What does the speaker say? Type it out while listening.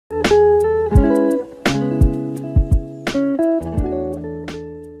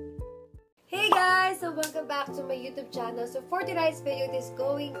YouTube channel. So for tonight's video, it is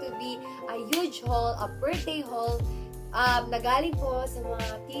going to be a huge haul, a birthday haul. Nagaling po sa mga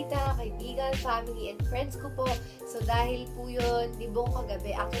tita, kaibigan, family, and friends ko po. So dahil po yun, di buong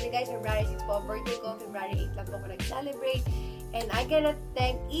kagabi. Actually guys, February 6 po, birthday ko. February 8 lang po ako nag-celebrate. And I cannot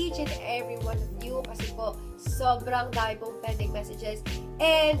thank each and every one of you kasi po sobrang dami pong pending messages.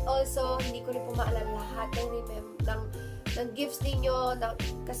 And also, hindi ko rin po maalala lahat ng gifts ninyo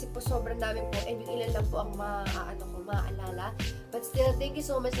kasi po sobrang dami po and yung ilan lang po ang maaalala. But still, thank you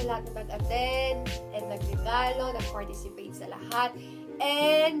so much sa lahat na nag-attend and nagregalo, nag-participate sa lahat.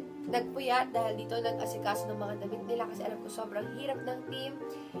 And nagpuyat dahil dito nag-asikaso ng mga damit nila kasi alam ko sobrang hirap ng team.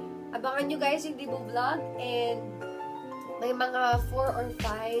 Abangan nyo guys yung debut vlog and may mga 4 or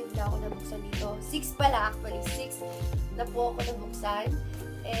 5 na ako nabuksan dito. 6 pala actually. 6 na po ako nabuksan.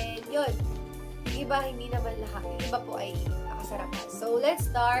 And yun. Yung iba, hindi naman lahat. Yung iba po ay nakasarapan. So, let's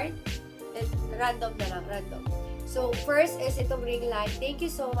start. And random na lang. Random. So, first is itong ring light. Thank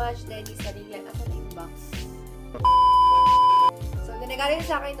you so much, Denny, sa ring light. Asa na yung box? So, nanagaling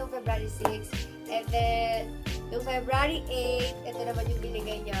sa akin noong February 6. And then, noong February 8, ito naman yung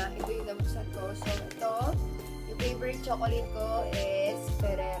binigay niya. Ito yung nabuksan ko. So, ito. Yung favorite chocolate ko is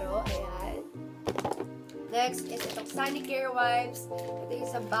Ferrero. Ayan. Next is itong Sunny Care wipes. Ito yung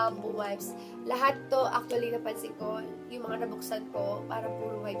sa bamboo wipes. Lahat to, actually, napansin ko, yung mga nabuksan ko, para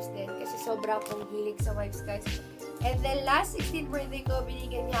puro wipes din. Kasi sobra akong hilig sa wipes, guys. And then, last 16th birthday ko,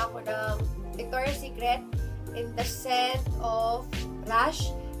 binigyan niya ako ng Victoria's Secret in the scent of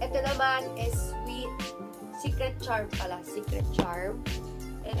Rush. Ito naman is Sweet Secret Charm pala. Secret Charm.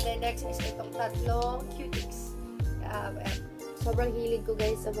 And then, next is itong tatlong Cutics. Sobrang hilig ko,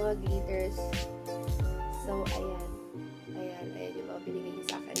 guys, sa mga glitters. So, ayan. Ayan yung mga binigay niya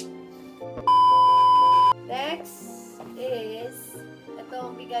sa akin. Next is,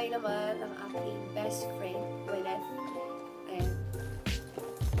 itong bigay naman ng aking best friend, Gwyneth. Ayan.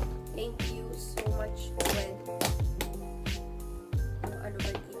 Thank you so much, Gwen. Ano ba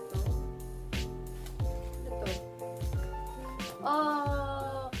dito? Ito.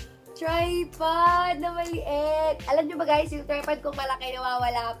 Oh! Tripod na maliit. Alam nyo ba guys, yung tripod kong malaki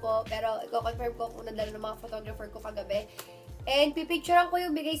nawawala po. Pero i-confirm ko kung nadala ng mga photographer ko kagabi. And pipicturean ko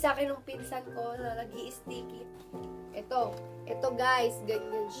yung bigay sa akin ng pinsan ko na nag-i-sticky. Ito guys,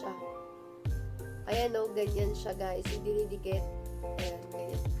 ganyan siya. Ayan o, ganyan siya guys. Yung dinidikit. Ayan,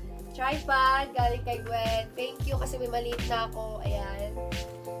 ganyan. Tripod, galing kay Gwen. Thank you kasi may maliit na ako. Ayan.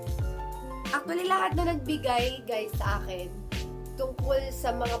 Actually, lahat na nagbigay guys sa akin tungkol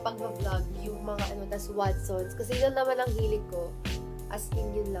sa mga pag-vlog, yung mga tas Watsons. Kasi yun naman ang hilig ko. As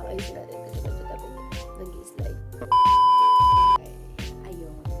in, yun lang. Ayun natin. Kasi medyo tabi nag-slide. Okay.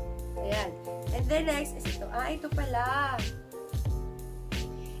 Ayun. Ayan. And then next is ito. Ito pala.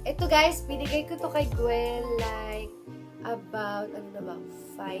 Ito guys, binigay ko to kay Gwen like about,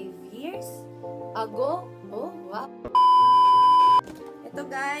 5 years ago. Oh, wow. Ito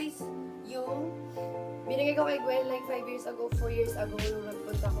guys, yung binigay ko kay Gwen like 5 years ago, 4 years ago, nung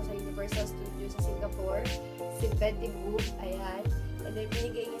nagpunta ako sa Universal Studios sa Singapore. Si Betty Boop, ayan. And then,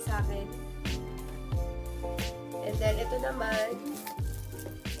 binigay niya sa akin. And then, ito naman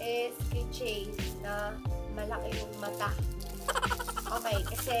is keychain na malaki yung mata. Okay,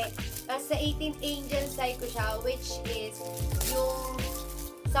 kasi nasa 18 angel sign ko siya, which is yung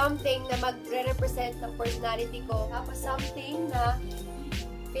something na magre-represent ng personality ko. Tapos, something na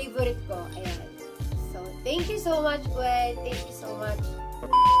favorite ko. Ayan. So, thank you so much, Gwen. Thank you so much.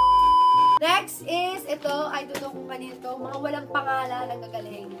 Next is, ito, I don't know kung kanino to, mga walang pangalan, ang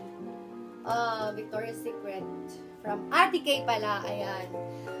gagaling. Victoria's Secret. From Ate Kay pala, ayan.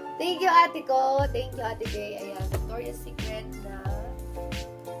 Thank you, Ate ko. Thank you, Ate Kay. Ayan, Victoria's Secret na,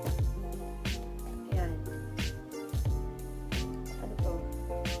 ayan. Ano to?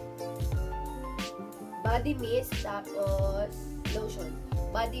 Body mist, tapos lotion.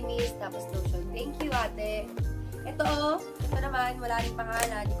 Body mist, tapos lotion. Thank you, ate. Ito naman, wala rin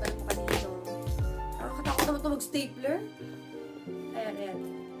pangalan. Hindi ko alam kung kanino. Nakakatakot naman ito mag-stapler. Ayan.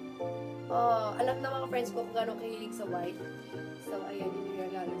 Alam na mga friends ko kung gano'ng kahilig sa white. So, ayan, yung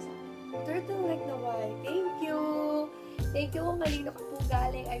nilagalo sa turtle-like na white. Thank you! Thank you kung kanino ka po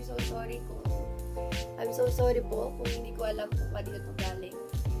galing. I'm so sorry po kung hindi ko alam kung kanino ito galing.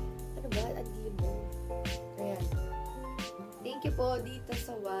 Ano ba? Ang mo. Ayan. Thank you po dito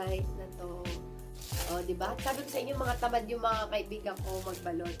sa white na to. O, diba? Sabi ko sa inyo, mga tamad yung mga kaibigan ko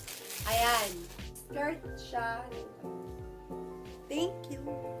magbalot. Ayan. Skirt siya. Thank you.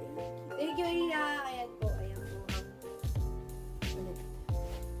 Thank you, Ina. Ayan po. Ayan po.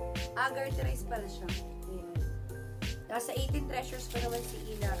 Agar-rice pala siya. Ayan. Nasa 18 treasures pa naman si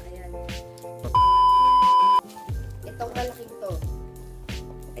Ina. Ayan. Itong malaking to.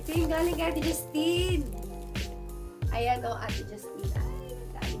 Ito yung galing kay Ate Justine. Ayan o, Ate Justine. Ay,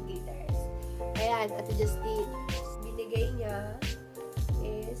 galing gators. Ayan, Ate Justine. Binigay niya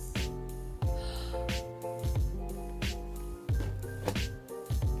is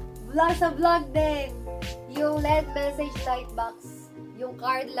vlog sa vlog din. Yung LED message light box. Yung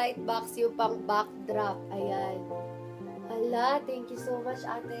card light box, yung pang backdrop. Ayan. Hala, thank you so much,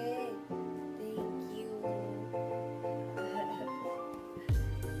 ate. Thank you.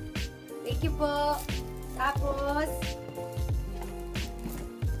 Thank you po. Tapos,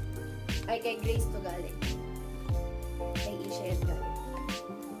 ay kay Grace to galing. Kay Isha yan galing.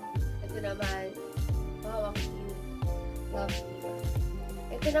 Ito naman, wow, ang cute. Love you.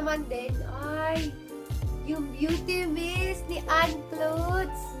 Ito naman din, ay, yung Beauty Mist ni Ann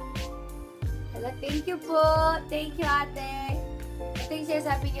Clothes. Hala, thank you po. Thank you, ate. Ito yung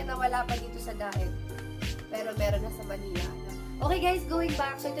sinasabi niya na wala pa dito sa dahil. Pero meron na sa Manila. Okay guys, going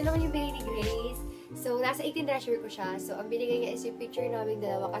back. So, ito naman yung binigay ni Grace. So, nasa 18 treasure ko siya. So, ang binigay niya is yung picture namin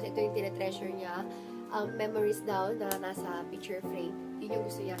dalawa kasi ito yung tinatreasure niya. Memories daw na nasa picture frame. Yun yung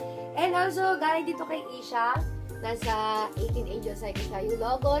gusto niya. And also, galing dito kay Isha. Nasa 18 Angels Cycle siya. Yung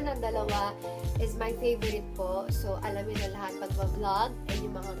logo ng dalawa is my favorite po. So, alam niyo na lahat pag vlog and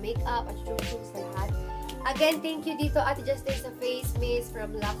yung mga makeup at shoes na lahat. Again, thank you dito Ate Justin sa face mist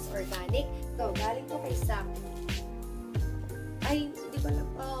from Lux Organic. So, galing to kay Sam. Ay, hindi ba lang?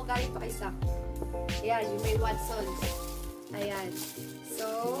 Oh, galing to kay Sam. Ayan, yung may Watsons. Ayan. So,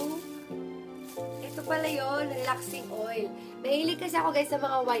 ito pala yun, relaxing oil. Mahilig kasi ako guys sa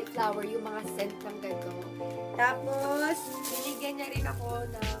mga white flower, yung mga scent ng ganito. Tapos, binigyan niya rin ako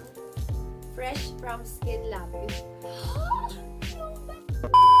ng Fresh from Skin Lab.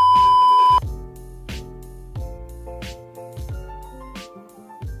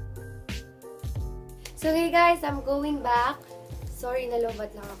 So, hey guys, I'm going back. Sorry,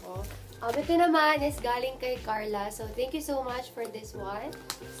 nalobat lang ako. Ito naman is galing kay Carla. So, thank you so much for this one.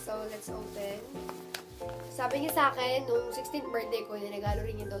 So, let's open. Sabi niya sa akin, nung 16th birthday ko, ninagalo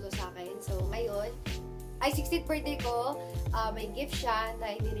rin yung dolo sa akin. So, ngayon, ay 16th birthday ko, may gift siya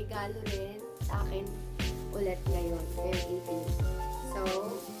na inirigalo rin sa akin ulit ngayon. Ngayong 18. So,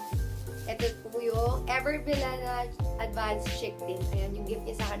 ito po yung Everbelana Advanced Chick Tint. Ayan, yung gift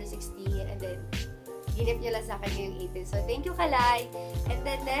niya sa akin ng 16. And then, ginip niya lang sa akin ngayong 18. So, thank you, Kalay. And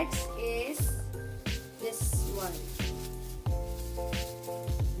then, next is this one.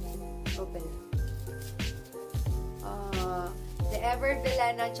 Open. The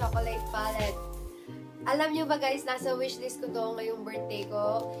Everbelana Chocolate Palette. Alam niyo ba guys, nasa wishlist ko to ngayong birthday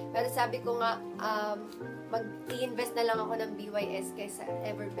ko. Pero sabi ko nga, mag-i-invest na lang ako ng BYS kaysa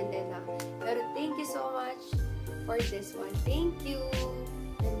Everbelana. Pero thank you so much for this one. Thank you.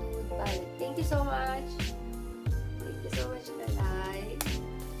 The nude palette. Thank you so much. Thank you so much, Kalay.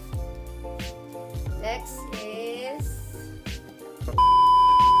 Next is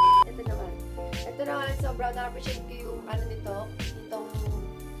ito naman. Ito naman, sobrang na-appreciate ko yung ano nito, itong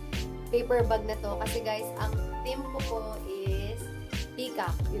paper bag na to. Kasi guys, ang theme ko po is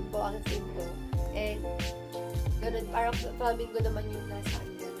peacock. Yun po ang theme ko. And, ganun, parang flamingo naman yung nasa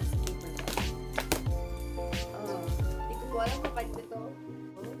paper bag. Hindi ko po alam kung paano ito.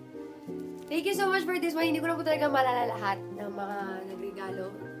 Thank you so much for this one. Hindi ko na po talaga malala lahat ng mga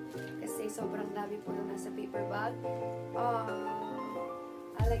nagregalo. Kasi sobrang dami po na nasa paper bag.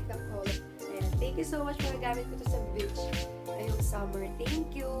 I like the color. Ayan. Thank you so much for gamit ko to sa beach ngayong summer.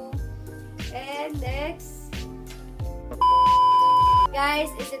 Thank you. And next,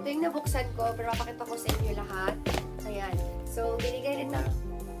 guys, is ito yung nabuksan ko, pero mapakita ko sa inyo lahat. Ayan. So, binigay rin ng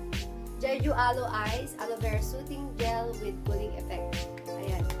Jeju Aloe Eyes, Aloe Vera Soothing Gel with Cooling Effect.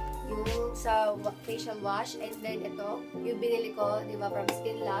 Ayan. Yung sa facial wash. And then, ito, yung binili ko, di ba, from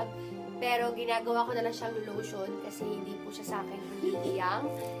Skin Lab. Pero, ginagawa ko na lang siyang lotion kasi hindi po siya sa akin hihiyang.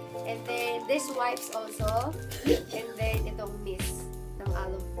 And then, this wipes also. And then, itong mist ng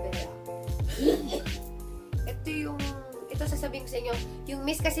Aloe Vera. Ito sasabihin ko sa inyo, yung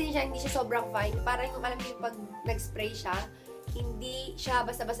mist kasi niya, hindi siya sobrang fine. Parang yung alam niyo, pag nag-spray siya, hindi siya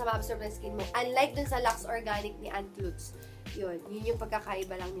basta-basta ma-absorb ng skin mo. Unlike dun sa Lux Organic ni Aunt Lutz. Yun yung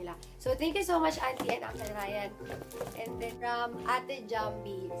pagkakaiba lang nila. So, thank you so much, Auntie and Uncle Ryan. And then, from Ate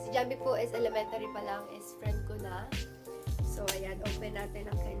Jambi. Si Jambi po is elementary pa lang, is friend ko na. So, ayan, open natin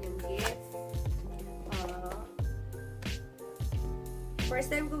ang kanyang gift. First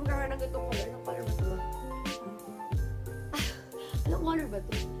time ko magkakaroon ng ganitong color. Anong color ba ito? Anong color ba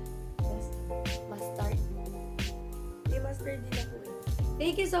ito? Mustard. May mustard din ako eh.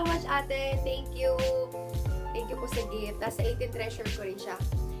 Thank you so much, ate. Thank you. Thank you po sa gift. Nasa 18 treasure ko rin siya.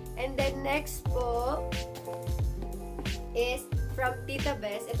 And then next po, is from Tita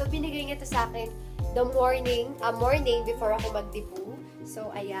Bess. Ito, binigay niya to sa akin the morning before ako magdipu.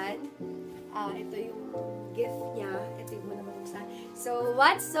 So, ayan. Ito yung gift niya. Ito yung muna mabuksan. So,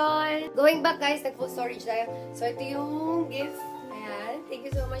 Watson! Going back, guys, nag-full storage tayo. So, ito yung gift. Ayan. Thank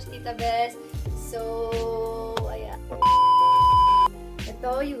you so much, Tita Bess. So, ayan.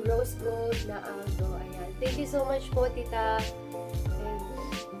 Ito, yung rose gold na algo. Ayan. Thank you so much po, Tita. And,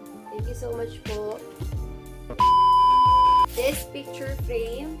 thank you so much po. This picture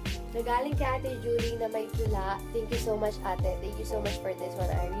frame, nagaling kay Ate Julie na may tula. Thank you so much, Ate. Thank you so much for this one.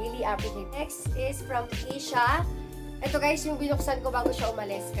 I really appreciate it. Next is from Isha. Ito guys, yung binuksan ko bago siya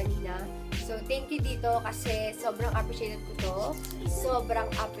umalis kanina. So, thank you dito kasi sobrang appreciated ko to. Sobrang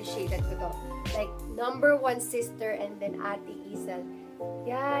appreciated ko to. Like, #1 sister and then Ate Isal.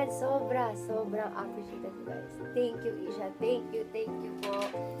 Yan, sobrang appreciated ko guys. Thank you, Isha. Thank you po.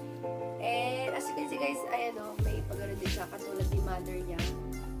 And as you can see guys, ayan o, may pagano din siya katulad ni mother niya.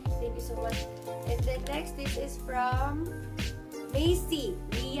 Thank you so much. And then next, this is from Macy.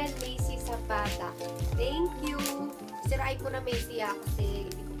 Lian Macy Zapata. Thank you. Sirain ko na Macy kasi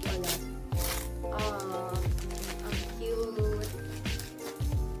hindi ko po alam. Ang cute.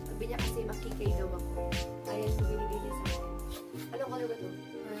 Sabi niya kasi makikay daw ako. Ayan yung binigay niya sa akin. Anong color ba ito?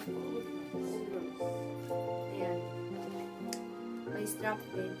 Ayan. May strap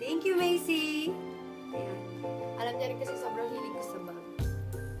din. Thank you, Macy! Ayan. Alam niya rin kasi sobrang hilig ko sa bag.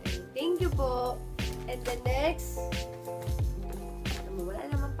 Ayan. Thank you po. And the next, wala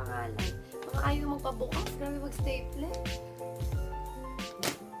naman pangalan. Mga ayaw magpabukas. Grabe mag-staple.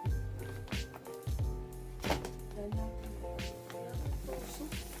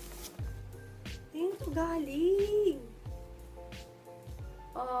 Tingin to galing.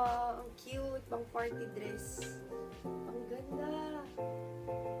 Ang cute. Pang party dress. Ang ganda.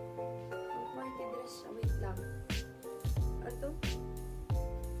 Pang party dress siya. Wait lang. Ano?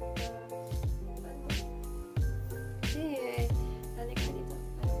 Halika dito.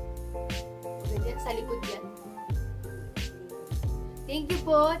 Ganyan. Sa likod yan. Thank you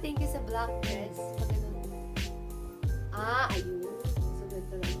po. Thank you sa black dress. Ayun. So,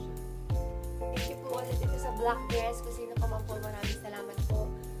 ganito lang siya. Thank you po ulit dito sa black dress. Kung sino pa man po, maraming salamat po.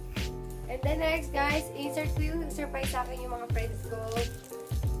 And then next, guys, insert ko yung surprise sa akin yung mga friends ko.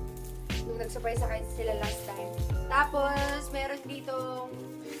 Nung nag-surprise sa akin sila last time. Tapos, meron ditong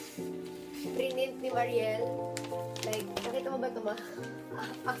print ni Mariel. Like, nakita mo ba ito, ma?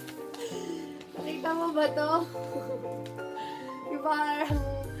 Nakita mo ba ito? Yung parang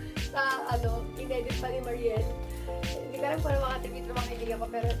sa, inedit pa ni Mariel. Hindi ka lang pa ng mga tribute na makaibigan ko.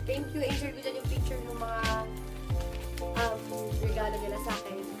 Pero, thank you. Insert ko dyan yung picture ng mga regalo nila sa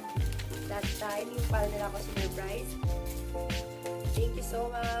akin. That time, yung para nila ako surprise. Thank you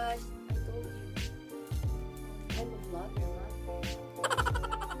so much. I told you. I'm a vlogger, ma.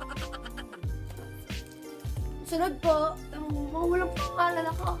 Sunod po, mga walang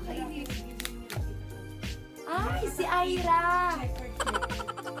pangalan ako. Ay, si Ira! Ay,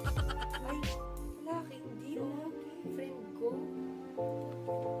 lalaki, hindi oh. Friend ko.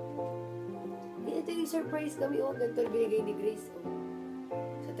 Ito yung surprise kami. Ganito binigay ni Grace.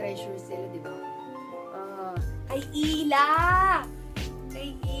 Sa treasure sila, di ba? Kay Ila!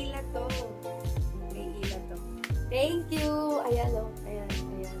 Kay Ila to. Kay Ila to. Thank you! Ayan o. Ayan.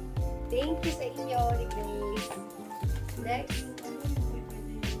 Thank you sa inyo, ni Grace. Next.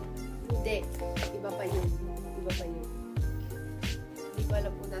 Hindi. Iba pa yun. Hindi ko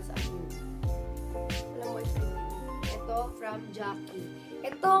alam kung nasaan yun. Alam mo, ito from Jackie.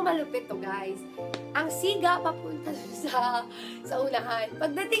 Ito, malupit to, guys. Ang siga papunta sa unahan.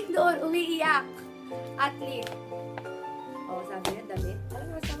 Pagdating doon, umiiyak. At least. Sabi niya, damit. Alam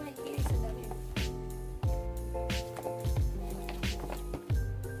mo, sa mga ikinig sa damit.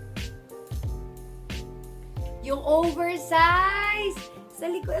 Yung oversize! Sa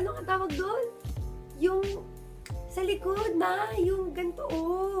likod, ano ang tawag doon? Yung sa likod, ma. Yung ganito,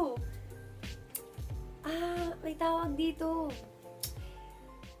 may tawag dito.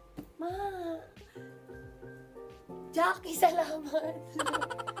 Ma. Jackie, salamat.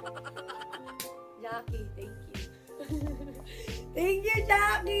 Jackie, thank you. Thank you,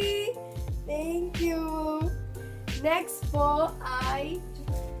 Jackie. Thank you. Next po ay...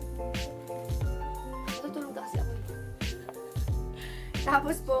 Tutulog kasi ako.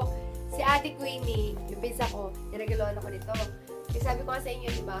 Tapos po, si Ate Queenie, yung pinsa ko, niragaluan ako nito. Kasi sabi ko nga sa inyo,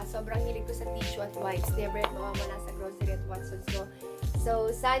 diba? Sobrang hilig ko sa tissue at wipes. Never mawawala sa grocery at Watson's ko. So,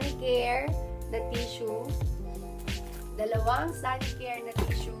 Sanicare na tissue. 2 Sanicare na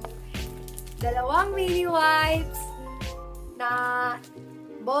tissue. 2 mini wipes na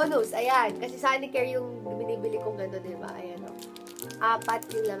Bonus, ayan. Kasi Sanicare yung binibili kong gano'n, diba? Ayan, o.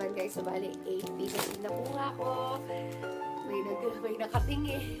 4 yung laman, guys. So, bali, 8 pieces yung nakuha ko. May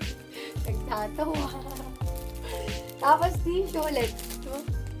nakatingin. Nagtatawa. Tapos, tissue ulit.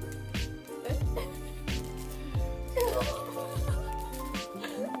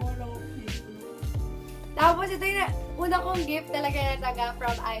 Tapos, ito yung una kong gift talaga na taga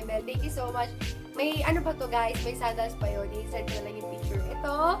from Imel. Thank you so much. May, ano pa to guys? May sandals pa yun. I-send ko na lang yung picture.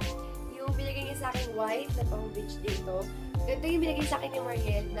 Ito, yung binigay niya sa akin white na pang beach dito. Ito yung binigay sa akin ni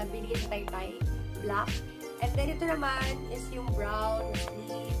Mariel na binigay sa Taytay. Black. And then, ito naman is yung brown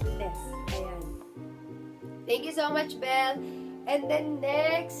sleeveless. Ayan. Thank you so much, Belle. And then,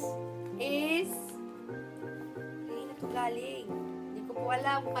 next is kayo na to galing. Hindi ko po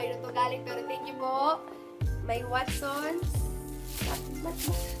alam kung kayo na to galing. Pero thank you po. May Watsons.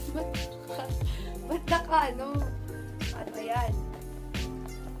 Ba't naka, ano? Ano yan?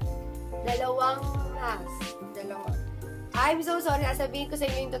 Dalawang nas. Dalawa. I'm so sorry. Sabihin ko sa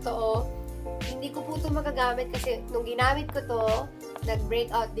inyo yung totoo. Hindi ko po ito magagamit kasi nung ginamit ko to,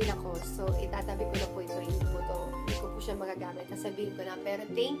 nag-breakout din ako. So, itatabi ko na po ito. Hindi ko po siya magagamit. Sabihin ko na. Pero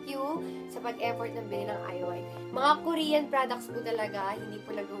thank you sa pag-effort ng bili ng IY. Mga Korean products po talaga. Hindi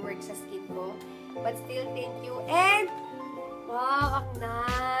po nag-work sa skin ko. But still, thank you. And, wow, ang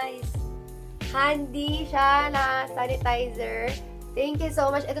nice. Handy siya na sanitizer. Thank you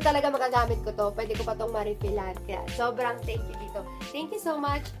so much. Ito talaga magagamit ko to. Pwede ko pa itong ma-refillan. Kaya, sobrang thank you dito. Thank you so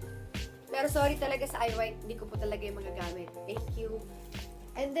much. Pero sorry talaga sa IY, hindi ko po talaga yung magagamit. Thank you.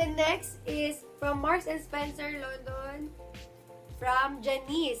 And then next is from Marks and Spencer, London. From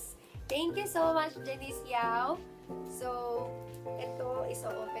Janice. Thank you so much, Janice Yao. So, ito is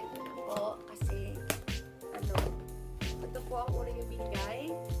open ko na po kasi, ano, ito po ang unang yung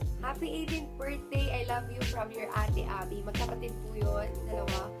binigay. Happy 18th birthday, I love you from your Ate Abby. Magkapatid po yun,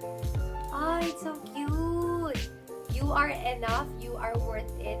 dalawa. Ah, it's so cute! You are enough, you are worth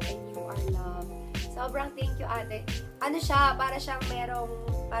it, and you are loved. Sobrang thank you, ate. Ano siya? Para siyang merong,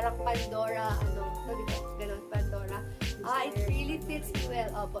 parang Pandora, ano, dito, ganun, Pandora. Ah, it really fits me well.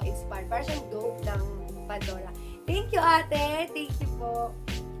 Opo, inspired. Para siyang dope ng Pandora. Thank you, ate. Thank you po.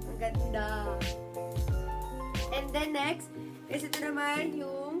 Ang ganda. And then next, is ito naman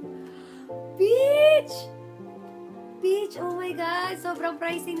yung Peach! Peach, oh my God! Sobrang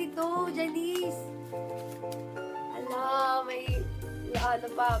pricing nito, Janice. May ano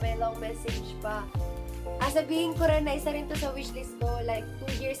pa, may long message pa. Sabihin ko rin na isa rin to sa wishlist ko, like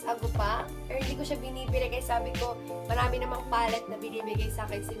 2 years ago pa. Pero hindi ko siya binibili kasi sabi ko, marami namang palette na binibigay sa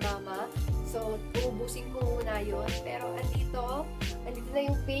akin si mama. So, ubusin ko muna yun. Pero andito na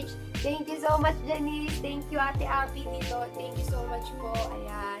yung page. Thank you so much, Janice. Thank you, Ate Abby dito. Thank you so much po.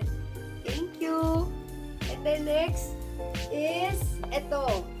 Ayan. Thank you. And then next is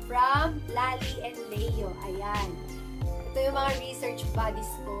ito, from Lali and Leo. Ayan. Ito yung mga research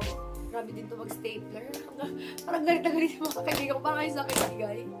buddies ko. Grabe din ito mag-stapler. Parang galit na galit yung mga kaibigan ko. Parang kayo sa akin,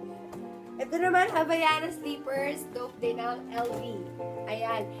 bigay. Ito naman, Havaiana Slippers. Dope din ng LV.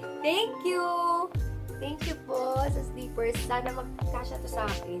 Ayan. Thank you! Thank you po sa slippers. Sana magkasya to sa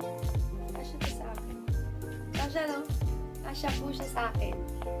akin. Kasya to sa akin. Kasya, no? Kasya po siya sa akin.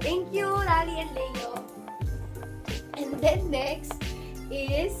 Thank you, Lali and Leo. And then next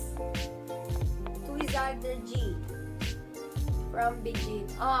is Yzandra G. From Beijing.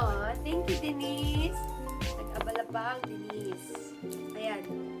 Thank you, Denise. Nag-abala pa ang Denise. Ayan.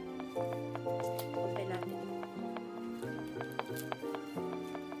 Open natin.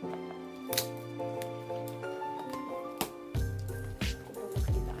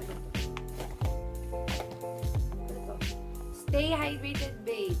 Stay hydrated,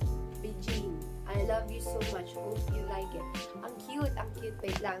 babe. Beijing. I love you so much. Hope you like it. Ang cute. Ang cute.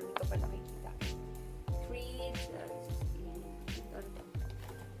 Wait lang. Hindi ko pa nakikita. Treat.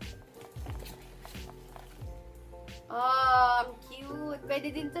 Ang cute. Pwede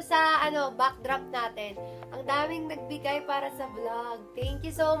din to sa, backdrop natin. Ang daming nagbigay para sa vlog. Thank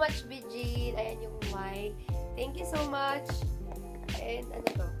you so much, Bijin. Ayan yung white. Thank you so much. And, ano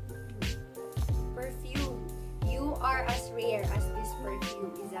to? Perfume. You are as rare as this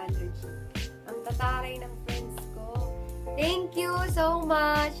perfume, Yzandra G. Ang tataray ng friends ko. Thank you so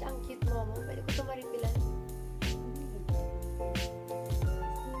much. Ang cute mo. Pwede ko ito maripilan.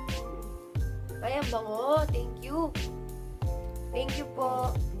 Ay, ang bango. Thank you. Thank you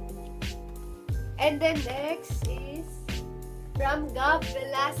po. And then next is from Gab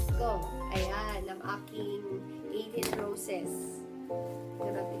Velasco. Ayan, ang aking 18 roses.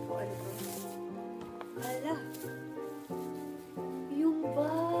 Grabe po, ano po. Hala. Yung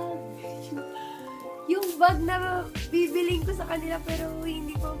bag. yung bag na bibiling ko sa kanila pero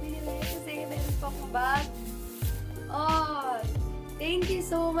hindi ko binili kasi meron pa akong bag. Oh, thank you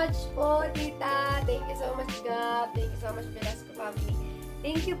so much po, tita. Thank you so much, Gab. Thank you so much, Velasco family.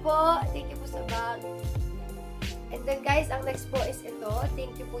 Thank you po. Thank you po sa bag. And then guys, ang next po is ito.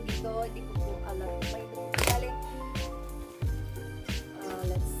 Thank you po dito. Hindi ko po alam. May galing.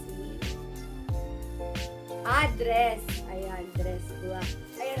 Let's see. Dress. Ayan, dress.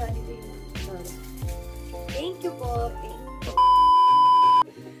 Ayan, dito yung thank you po. Thank you.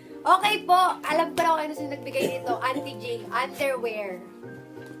 Okay po. Alam ko na kung ano sino nagbigay nito. Auntie J. Underwear.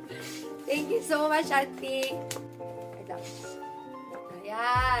 Thank you so much, Auntie.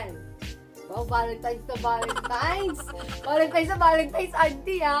 Ayan. Wow, Valentine's na Valentine's. Valentine's na Valentine's,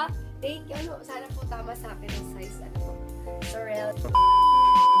 Auntie, ha? Thank you. Sana po tama sa akin ang size. Sorrel.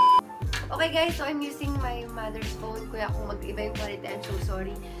 Okay, guys. So, I'm using my mother's phone. Kuya, kung mag-iba yung quality, I'm so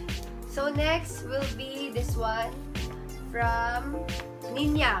sorry. So, next will be this one from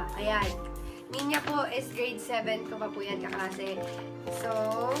Ninya. Ayan. Ninya po is grade 7 ko pa po yan kaklase. So,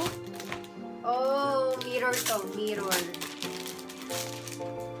 mirror to. Mirror.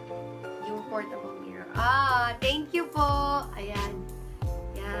 Yung portable mirror. Thank you po. Ayan.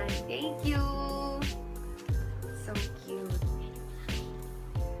 Ayan. Thank you. So cute.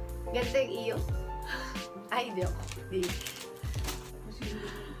 Ganito yung iyo. Ay, hindi ako.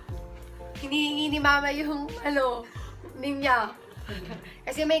 Hinihingi ni mama yung, ninya.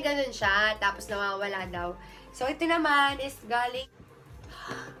 Kasi may ganun siya, tapos nawawala daw. So, ito naman is galing...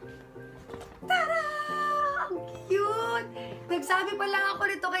 Tara! Ang cute! Nagsabi pa lang ako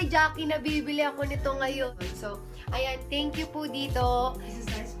nito kay Jackie na bibili ako nito ngayon. So, ayan, thank you po dito. Is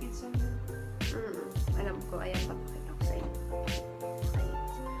this size pizza? Alam ko, ayan, papakita ko sa inyo.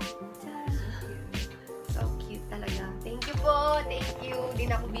 Ayan. So cute talaga. Thank you po. Thank you.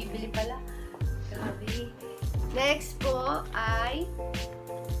 Di na ako bibili pala. Grabe. Next po ay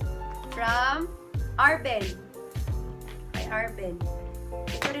from Arben. Ay, Arben.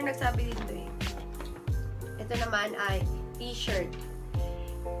 Ito rin nagsabi dito eh. Ito naman ay t-shirt.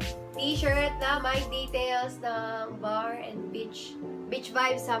 T-shirt na may details ng bar and beach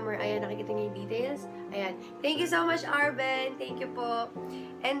vibe summer. Ayan, nakikita niyo yung details. Ayan. Thank you so much, Arben. Thank you po.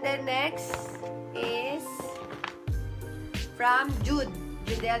 And then next is from Jude.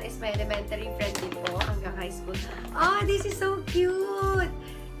 Judel is my elementary friend din po hanggang high school. This is so cute!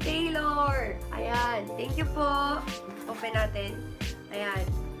 Taylor! Ayan. Thank you po. Open natin. Ayan.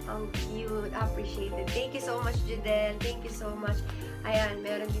 Ang cute. Appreciated. Thank you so much, Judel. Thank you so much. Ayan.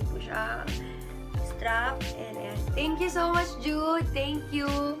 Meron din po siya strap. And ayan. Thank you so much, Jude. Thank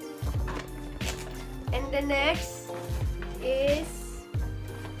you. And the next is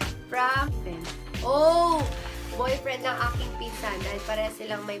from boyfriend ng aking pinsan dahil pareha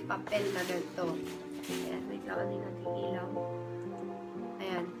silang may papel na ganito. Ayan, wait lang, ano yung ating ilaw.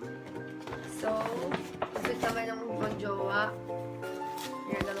 Ayan. So, gusto naman ng mag-jowa.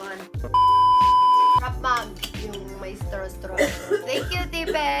 Ayan naman. Crop mug, yung may straw. Thank you,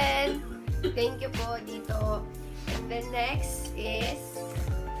 Tipen! Thank you po dito. And then next is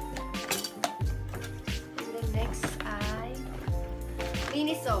ay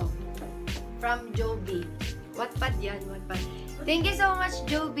Miniso from Joby. Wattpad yan, Wattpad. Thank you so much,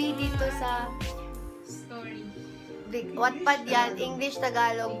 Joby, dito sa story. Wattpad yan. English,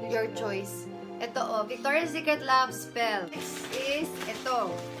 Tagalog, your choice. Ito, Victoria's Secret Love Spell. Next is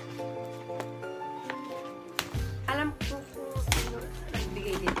ito. Alam ko kung sino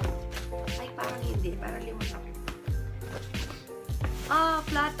nagbigay dito. Ay, parang hindi. Parang limot ako.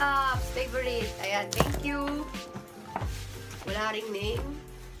 Flat tops. Favorite. Ayan, thank you. Wala ring name.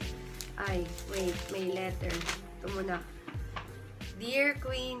 Ay, wait, may letter. Ito muna. Dear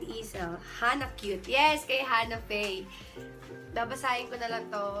Queen Isel, Hannah cute. Yes, kay Hannah Faye. Babasahin ko na lang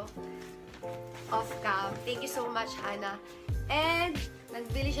to off cam. Thank you so much, Hannah. And,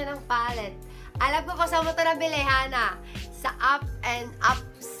 nagbili siya ng palette. Alam ko kung saan mo ito nabili, Hannah. Sa Up and Up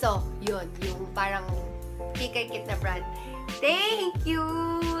So. Yun, yung parang kikay-kit na brand. Thank you!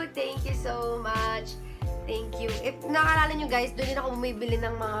 Thank you so much. Thank you. If nakalala nyo guys, doon din ako bumibili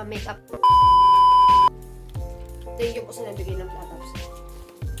ng mga makeup. Thank you po sa nabigay ng flat-tops.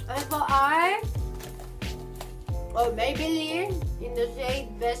 Ano po ay Maybelline in the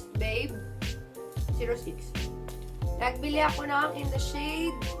shade Best Babe 06. Nagbili ako ng in the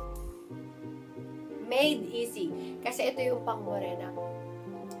shade Made Easy. Kasi ito yung pang morena.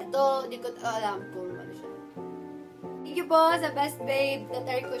 Ito, di ko alam kung ano siya. Thank you po sa Best Babe.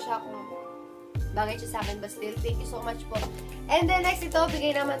 Natry ko siya kung bagay siya sa akin, but still, thank you so much po. And then next ito,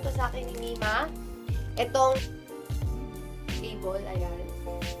 bigay naman to sa akin ni Mima. Itong table, ayan.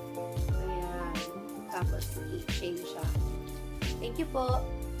 Ayan. tapos i-shave siya. Thank you po.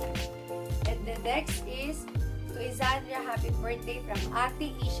 And the next is to Yzandra, happy birthday from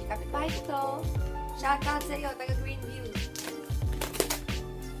Ate Ishi. Kapitbahay ko. Shoutout sa iyo, taga Greenview.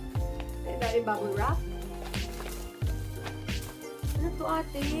 Ang daming bubble wrap. Ano to,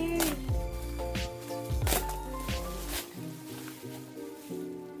 ate?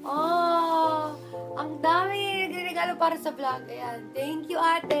 Oh, ang dami nagregalo para sa vlog. Ayan. Thank you,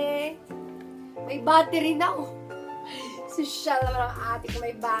 ate. May battery na. Oh. Social naman ang ate ko.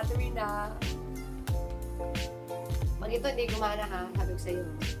 May battery na. Pag ito hindi gumana ha, sabi ko sa'yo.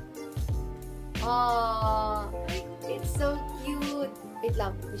 Oh, it's so cute. Wait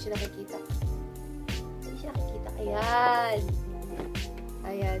lang, hindi siya nakikita. Hindi siya nakikita. Ayan.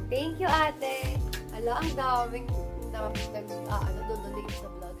 Ayan. Thank you, ate. Ala, ang daming doon din sa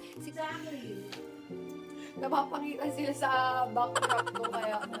vlog. Exactly. Napapangita sila sa backdrop ko.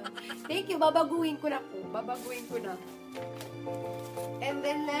 Kaya, thank you. Babaguhin ko na po. Babaguhin ko na. And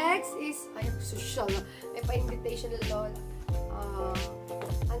then next is, ay, social. May pa-invitation na lola.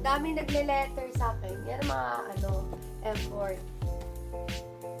 Ang daming nagle-letter sa akin. Yan ang mga, effort.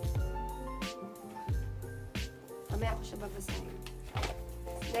 Mamaya ko siya babasahin.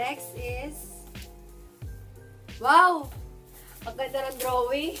 Next is, wow! Ang ganda ng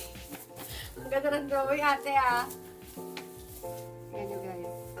drawing. Ang ganda ng drawing, ate, ah. Yan nyo,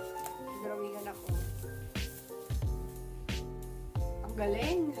 guys. Drawingan ako. Ang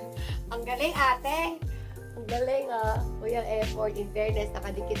galing. Ang galing, ate. Ang galing, ah. Uy, ang effort. In fairness,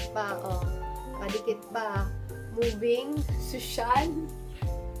 nakadikit pa, oh. Nakadikit pa. Moving. Social.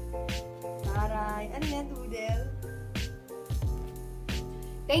 Taray. Ano yan, Doodle?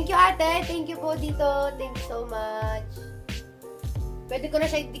 Thank you, ate. Thank you po dito. Thank you so much. Pwede ko na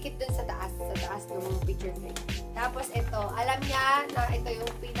siya idikit dun sa taas ng picture frame. Tapos ito, alam niya na ito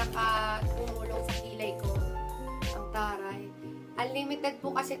yung pinaka-tumulong sa kilay ko. Ang taray. Unlimited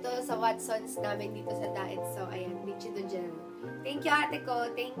po kasi ito sa Watsons namin dito sa Daet. So, ayan, Bichi do Gel. Thank you, ate ko.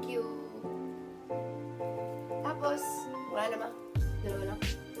 Thank you. Tapos, wala naman. Dalawa lang.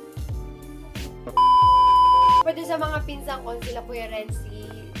 Pwede sa mga pinsan ko, sila Kuya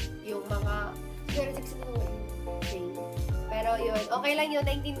Renzi, yung mga, Kuya Renzi kasi yung pero yun, okay lang yun.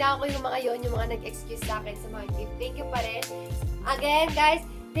 Naintindihan ko yung mga yun, yung mga nag-excuse sa akin sa mga gift. Thank you pa rin. Again, guys,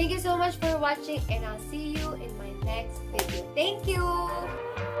 thank you so much for watching and I'll see you in my next video. Thank you!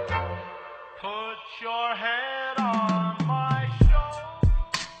 Put your head on.